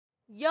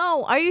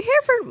Yo, are you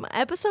here for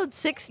episode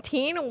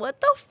 16? What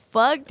the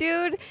fuck,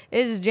 dude?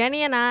 It's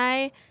Jenny and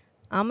I'm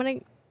gonna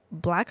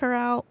black her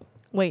out.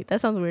 Wait,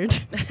 that sounds weird.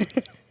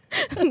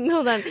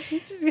 No, that. You're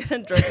just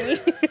gonna drug me.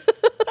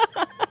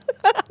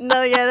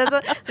 No, yeah,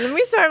 let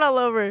me start all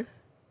over.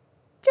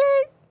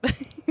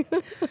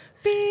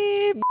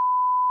 Beep.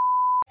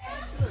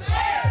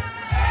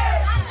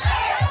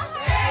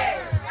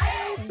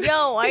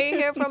 Yo, are you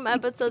here from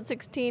episode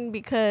 16?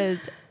 Because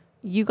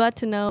you got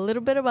to know a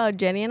little bit about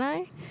Jenny and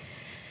I.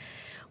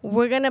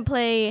 We're gonna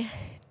play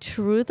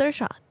Truth or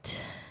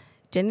Shot.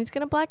 Jenny's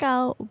gonna black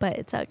out, but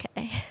it's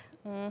okay.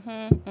 We'll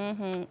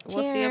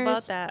see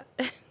about that.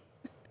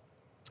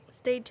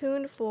 Stay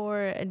tuned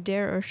for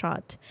Dare or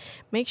Shot.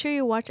 Make sure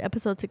you watch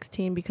episode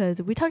 16 because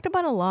we talked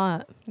about a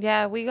lot.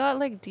 Yeah, we got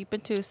like deep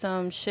into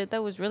some shit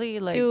that was really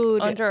like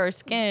Dude, under our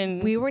skin.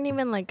 We weren't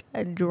even like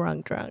a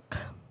drunk.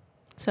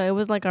 So it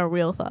was like our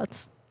real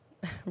thoughts.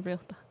 Real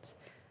thoughts.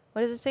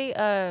 What does it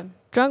say?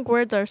 Drunk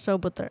words are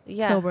sober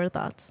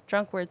thoughts.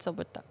 Drunk words,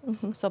 sober thoughts.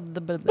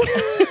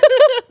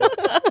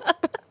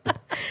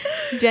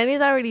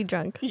 Jenny's already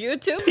drunk. You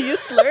too? You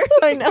slur?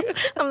 I know.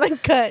 I'm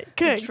like, cut.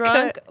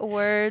 Drunk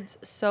words,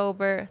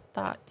 sober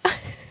thoughts.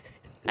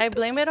 I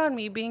blame it on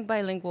me being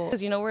bilingual.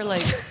 Because, we're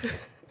like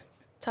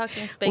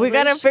talking Spanglish. We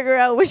got to figure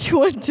out which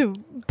one to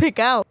pick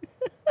out.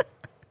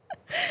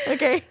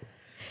 Okay.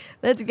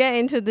 Let's get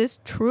into this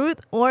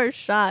truth or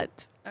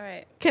shot. All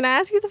right. Can I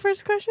ask you the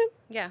first question?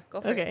 Yeah, go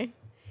for it. Okay.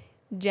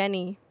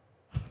 Jenny.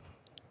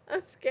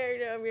 I'm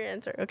scared of your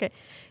answer. Okay.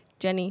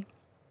 Jenny.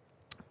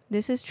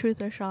 This is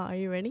truth or shot. Are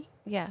you ready?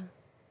 Yeah.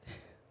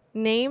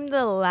 Name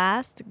the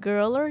last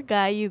girl or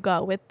guy you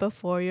got with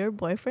before your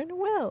boyfriend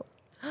Will.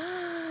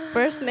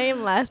 First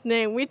name, last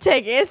name. We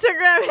take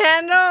Instagram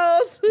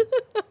handles.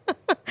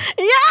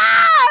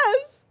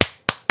 Yes!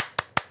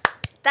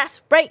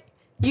 That's right.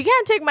 You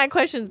can't take my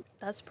questions.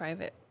 That's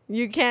private.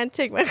 You can't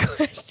take my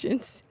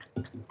questions.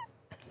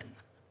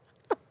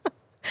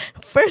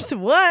 First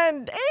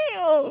one. Damn.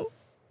 All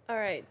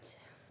right.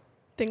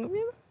 Tengo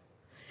miedo.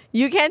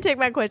 You can't take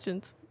my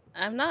questions.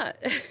 I'm not.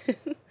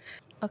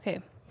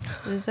 Okay.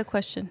 This is a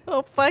question.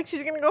 Oh, fuck.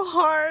 She's going to go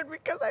hard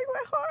because I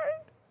went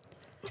hard.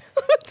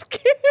 I'm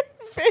scared,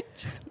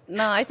 bitch.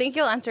 No, I think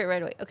you'll answer it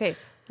right away. Okay.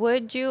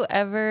 Would you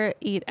ever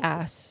eat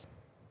ass?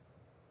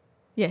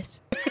 Yes.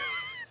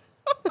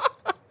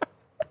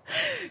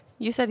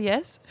 You said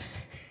yes?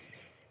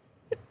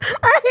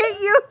 I hate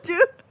you,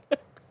 dude.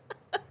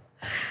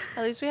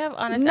 At least we have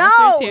honest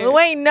answers here. No,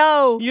 wait,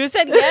 no. You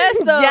said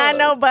yes, though. Yeah,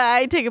 no, but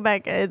I take it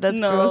back. That's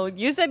gross.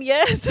 You said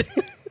yes.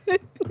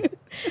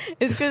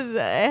 It's because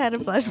I had a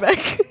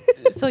flashback.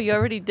 So you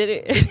already did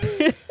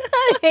it.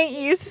 I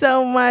hate you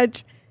so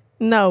much.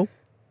 No.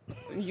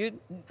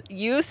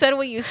 You said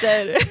what you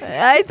said.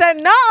 I said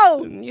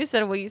no. You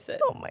said what you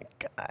said. Oh, my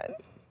God.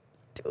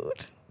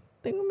 Dude.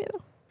 Tengo miedo.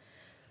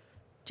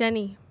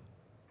 Jenny.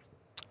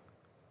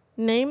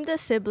 Name the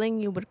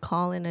sibling you would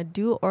call in a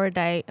do or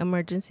die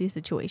emergency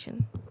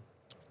situation.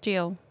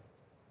 Gio.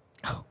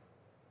 Oh.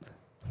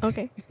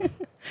 Okay.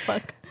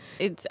 Fuck.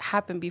 It's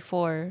happened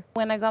before.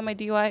 When I got my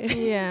DUI.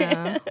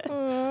 Yeah.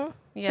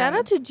 Yeah. Shout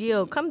out to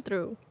Gio. Come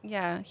through.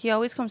 Yeah. He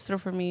always comes through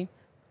for me.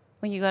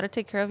 When you got to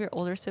take care of your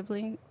older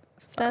sibling.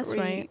 That's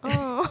right.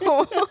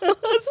 Oh.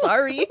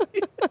 Sorry.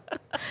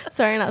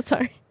 Sorry, not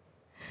sorry.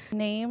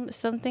 Name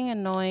something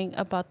annoying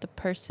about the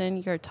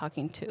person you're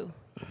talking to.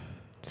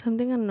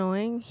 Something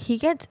annoying? He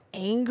gets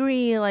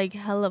angry like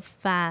hella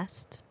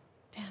fast.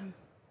 Damn.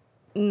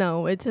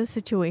 No, it's a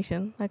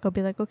situation. Like, I'll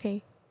be like,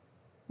 okay,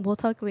 we'll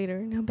talk later.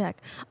 And he'll be like,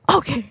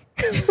 okay.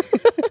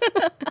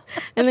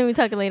 And then we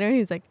talk later. And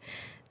he's like,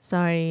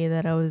 sorry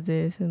that I was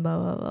this and blah,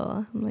 blah,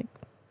 blah. I'm like,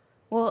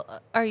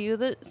 Well, are you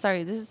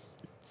sorry, this is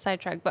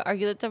sidetrack, but are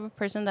you the type of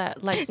person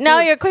that likes no,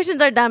 to, your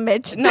questions are dumb,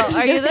 bitch. No,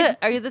 are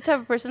you the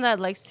type of person that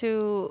likes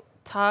to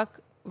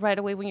talk right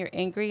away when you're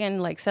angry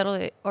and like settle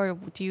it, or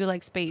do you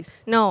like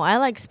space? No, I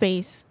like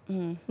space.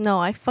 Mm. No,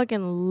 I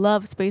fucking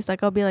love space.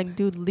 Like, I'll be like,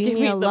 dude, leave Give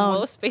me alone. The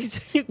most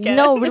space you can.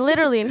 No,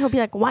 literally. And he'll be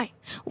like, why?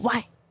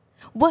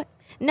 What?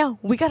 No,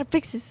 we gotta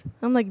fix this.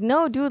 I'm like,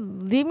 no, dude,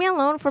 leave me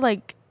alone for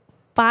like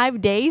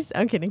 5 days.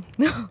 I'm kidding.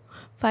 No,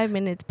 5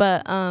 minutes.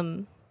 But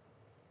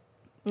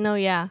no,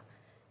 yeah,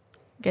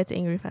 gets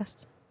angry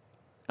fast.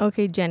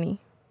 Okay, Jenny.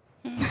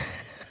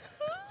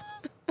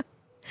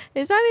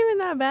 It's not even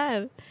that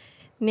bad.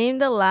 Name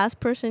the last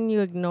person you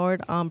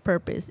ignored on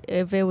purpose,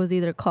 if it was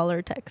either call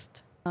or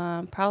text.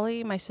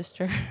 Probably my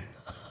sister.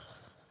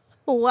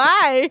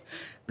 Why?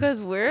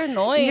 Because we're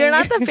annoying. You're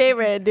not the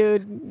favorite,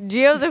 dude.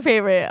 Gio's the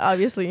favorite,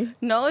 obviously.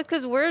 No,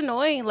 because we're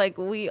annoying. Like,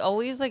 we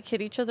always like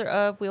hit each other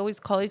up. We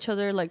always call each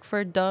other like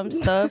for dumb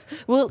stuff.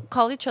 We'll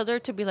call each other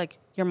to be like,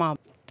 your mom.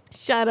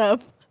 Shut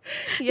up.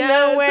 Yeah,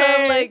 No way. So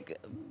I'm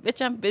like,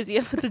 bitch, I'm busy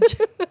at the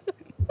gym.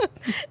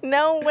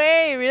 No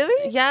way,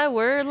 really? Yeah,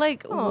 we're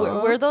like,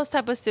 we're those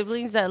type of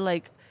siblings that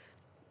like,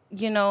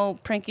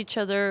 prank each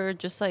other or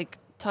just like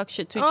talk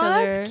shit to each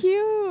other. That's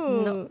cute.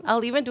 No,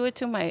 I'll even do it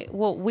to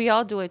we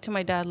all do it to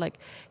my dad. Like,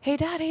 hey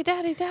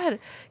dad,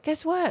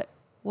 guess what?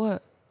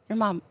 What? Your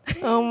mom.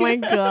 Oh my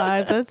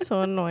god, that's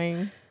so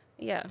annoying.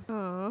 Yeah.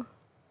 Aw.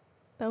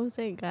 That was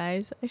it,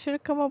 guys. I should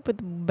have come up with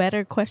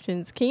better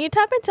questions. Can you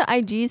tap into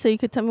IG so you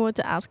could tell me what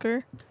to ask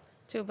her?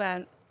 Too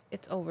bad.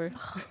 It's over.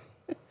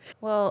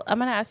 Well, I'm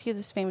going to ask you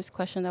this famous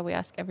question that we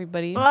ask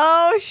everybody.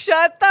 Oh,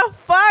 shut the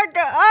fuck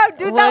up,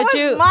 dude. That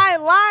was my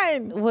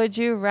line. Would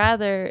you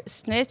rather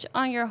snitch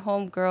on your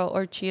homegirl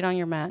or cheat on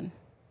your man?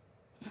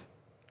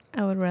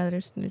 I would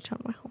rather snitch on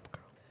my homegirl.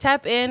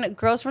 Tap in,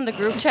 girls from the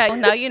group chat.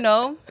 Now you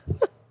know.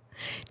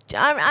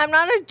 I'm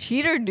not a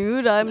cheater,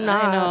 dude. I'm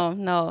not. I know,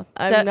 no.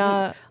 I'm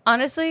not.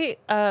 Honestly,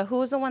 who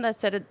was the one that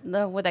said it,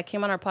 that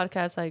came on our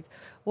podcast? Like,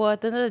 well, at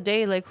the end of the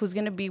day, like, who's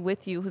going to be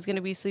with you? Who's going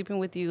to be sleeping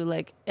with you?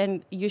 Like,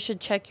 and you should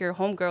check your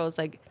homegirls.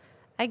 Like,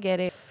 I get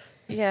it.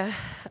 Yeah.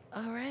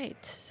 All right.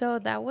 So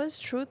that was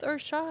truth or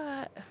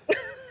shot.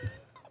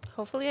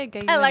 Hopefully I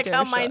get you I a like dare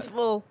how shot. mine's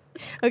full.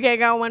 Okay, I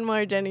got one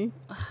more, Jenny.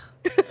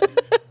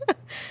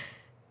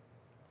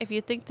 If you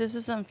think this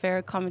is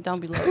unfair, comment down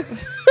below.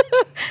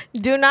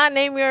 Do not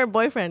name your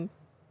boyfriend.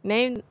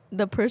 Name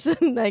the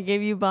person that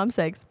gave you bomb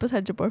sex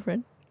besides your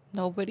boyfriend.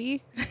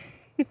 Nobody.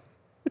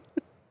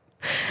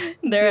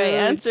 There, I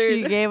answered.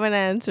 She gave an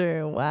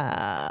answer.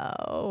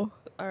 Wow.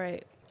 All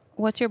right.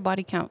 What's your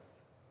body count?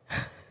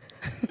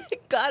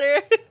 Got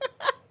her.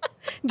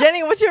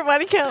 Jenny, what's your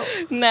body count?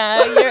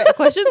 Nah, your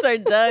questions are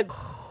done.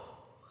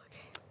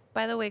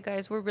 By the way,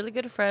 guys, we're really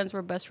good friends.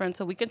 We're best friends,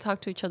 so we can talk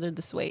to each other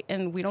this way,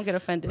 and we don't get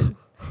offended.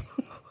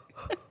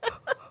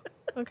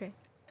 Okay.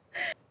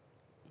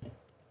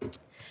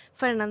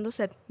 Fernando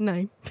said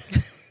 9.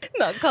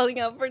 Not calling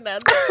out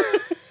Fernando.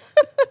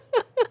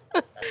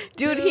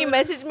 Dude, he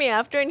messaged me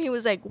after and he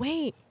was like,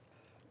 wait,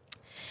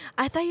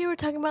 I thought you were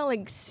talking about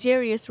like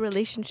serious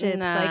relationships.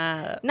 Nah.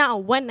 Like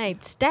not one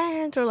night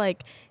stands or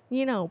like,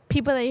 you know,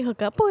 people that you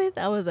hook up with.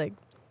 I was like,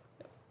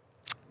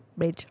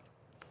 bitch.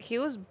 He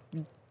was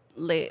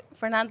lit.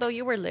 Fernando,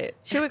 you were lit.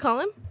 Should we call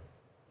him?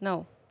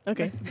 No.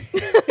 Okay.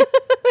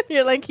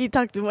 You're like, he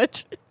talked too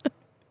much.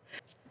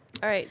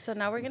 All right, so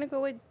now we're going to go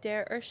with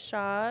dare or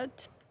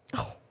shot.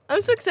 Oh,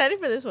 I'm so excited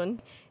for this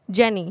one.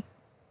 Jenny.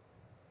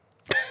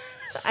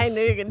 I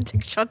know you're going to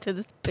take a shot to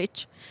this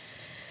bitch.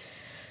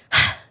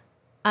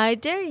 I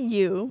dare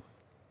you,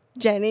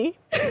 Jenny,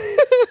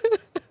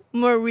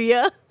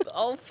 Maria,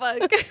 Oh,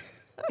 fuck.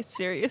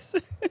 Serious?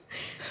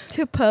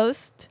 to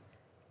post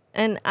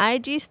an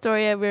IG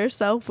story of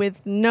yourself with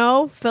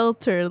no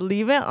filter.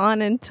 Leave it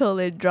on until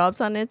it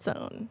drops on its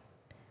own.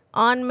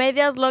 On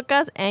Medias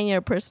Locas and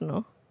your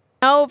personal.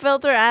 No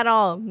filter at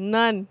all.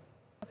 None.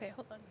 Okay,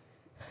 hold on.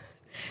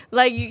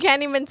 Like, you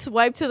can't even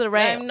swipe to the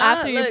right I'm not,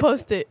 after you look.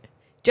 post it.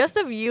 Just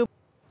of you.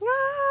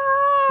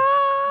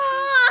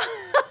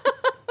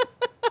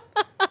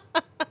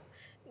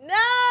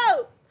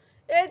 No!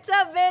 It's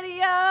a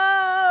video!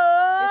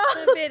 It's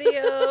a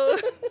video.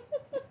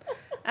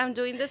 I'm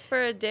doing this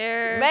for a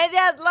dare.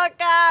 Medias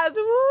Locas!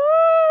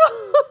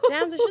 Woo!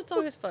 Damn, this shit's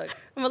long as fuck.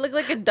 I'm gonna look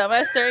like a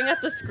dumbass staring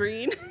at the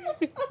screen.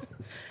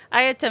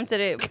 I attempted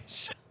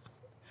it.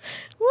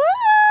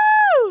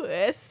 Woo!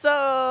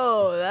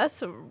 Eso!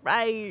 That's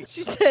right.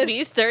 She said.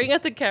 Me staring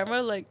at the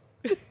camera like...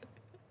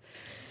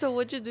 So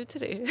what'd you do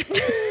today? So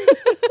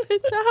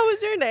how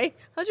was your night?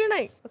 How's your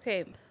night?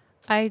 Okay.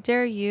 I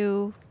dare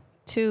you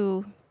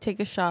to take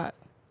a shot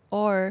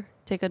or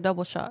take a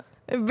double shot.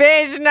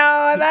 Bitch,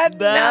 no, that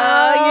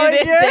No, you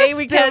didn't say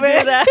we can't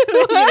do that.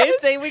 You didn't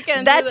say we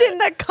can't do That's that. in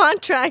the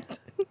contract.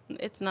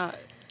 It's not.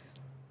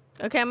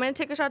 Okay, I'm gonna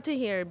take a shot to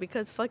here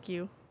because fuck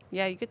you.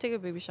 Yeah, you could take a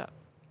baby shot.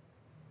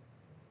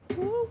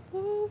 Woo,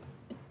 woo.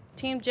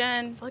 Team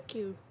Jen. Fuck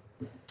you.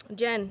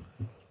 Jen.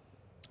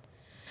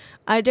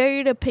 I dare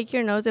you to pick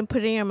your nose and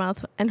put it in your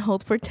mouth and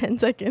hold for 10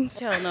 seconds.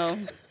 Hell no.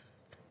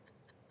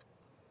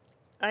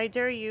 I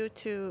dare you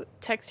to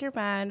text your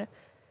man,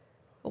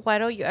 why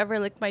don't you ever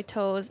lick my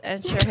toes,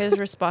 and share his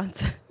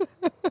response.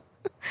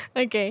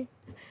 Okay,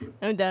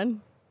 I'm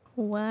done.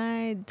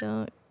 Why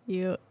don't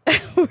you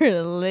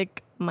ever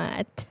lick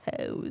my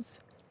toes?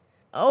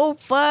 Oh,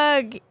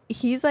 fuck.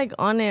 He's like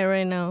on it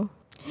right now.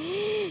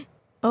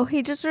 Oh,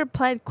 he just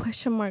replied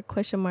question mark,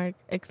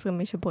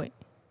 exclamation point.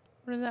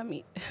 What does that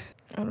mean?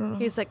 I don't know.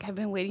 He's like, I've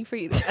been waiting for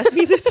you to ask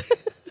me this.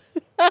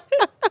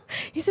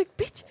 He's like,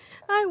 bitch,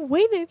 I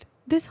waited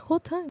this whole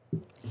time.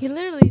 He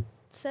literally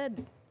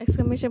said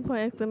exclamation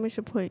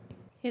point.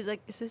 He's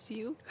like, is this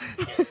you?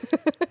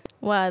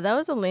 Wow, that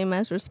was a lame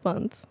ass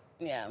response.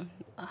 Yeah.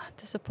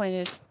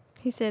 Disappointed.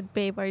 He said,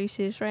 babe, are you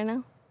serious right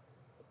now?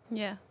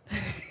 Yeah.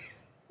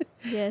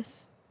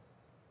 Yes.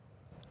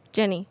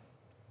 Jenny,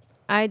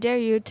 I dare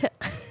you to...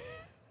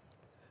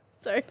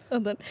 Sorry,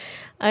 hold on.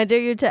 I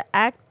dare you to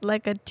act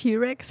like a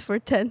T-Rex for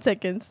 10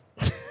 seconds.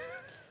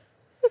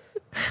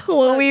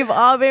 What we've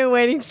all been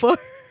waiting for.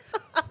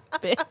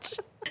 Bitch.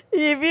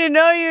 If you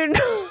know, you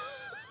know.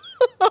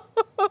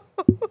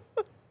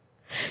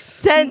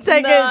 10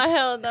 seconds. No,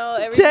 hell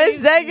no.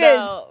 10 seconds.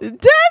 No. 10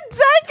 Hold on,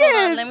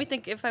 seconds. let me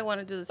think if I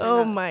want to do this or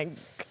Oh not. my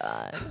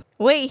God.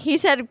 Wait, he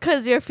said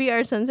because your feet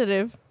are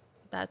sensitive.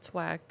 That's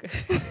whack.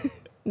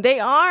 They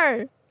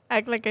are.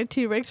 act like a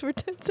T-Rex for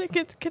 10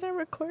 seconds. Can I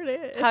record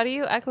it? How do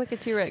you act like a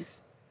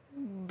T-Rex?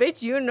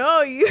 Bitch, you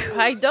know you.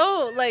 I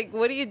don't. Like,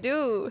 what do you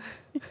do?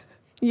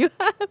 You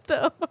have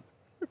the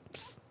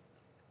arms.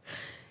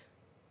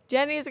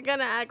 Jenny's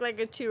gonna act like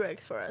a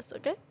T-Rex for us,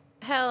 okay?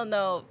 Hell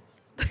no.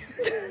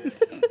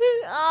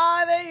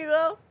 Oh, there you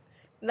go.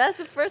 That's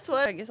the first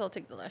one. I guess I'll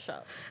take the last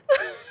shot.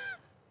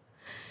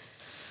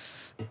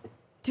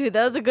 Dude,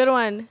 that was a good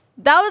one.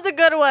 That was a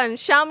good one.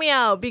 Shout me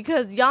out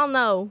because y'all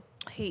know.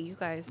 Hey, you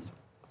guys.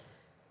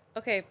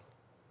 Okay.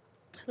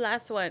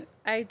 Last one.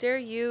 I dare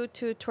you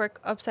to twerk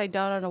upside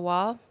down on a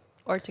wall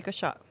or take a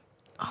shot.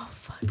 Oh,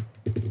 fuck.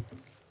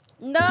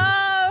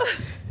 No!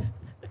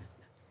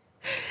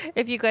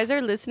 If you guys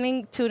are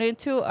listening, tune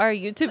into our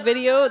YouTube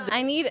video.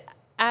 I need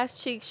ass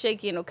cheeks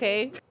shaking,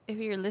 okay? If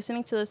you're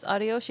listening to this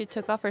audio, she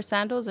took off her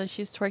sandals and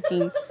she's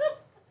twerking.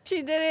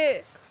 She did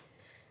it.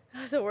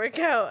 That was a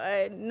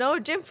workout. No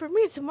gym for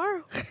me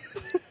tomorrow.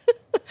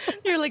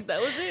 You're like, that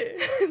was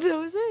it. That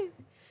was it.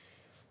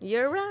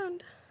 Year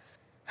round.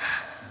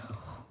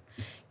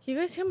 You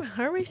guys hear my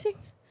heart racing?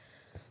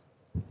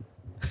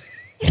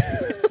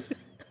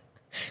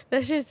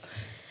 That's just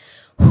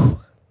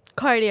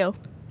cardio.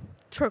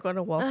 Twerk on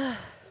the wall.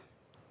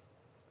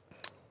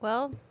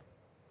 Well,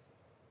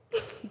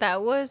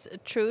 that was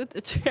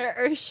Truth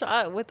or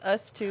Shot with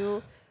us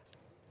two.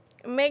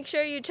 Make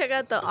sure you check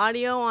out the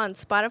audio on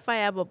Spotify,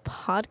 Apple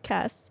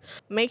Podcasts.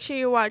 Make sure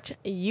you watch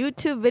a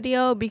YouTube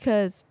video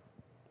because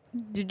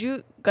did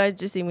you guys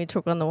just see me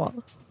twerk on the wall?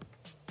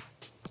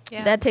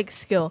 Yeah. That takes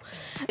skill.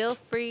 Feel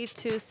free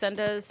to send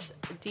us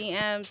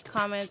DMs,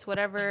 comments,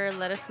 whatever.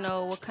 Let us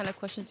know what kind of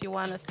questions you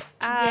want us to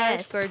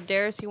ask or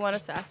dares you want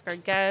us to ask our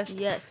guests.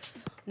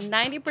 Yes.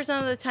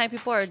 90% of the time,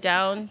 people are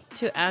down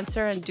to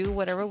answer and do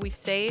whatever we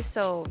say.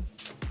 So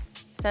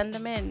send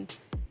them in.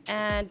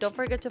 And don't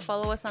forget to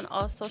follow us on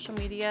all social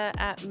media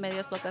at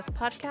Medios Locas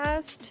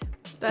Podcast.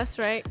 That's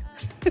right.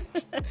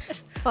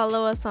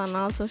 Follow us on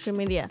all social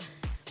media.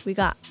 We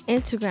got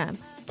Instagram,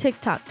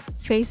 TikTok,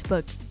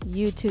 Facebook,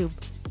 YouTube,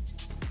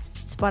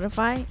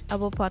 Spotify,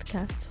 Apple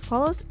Podcasts.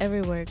 Follow us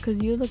everywhere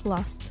because you look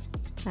lost.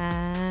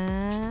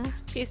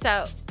 Peace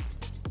out.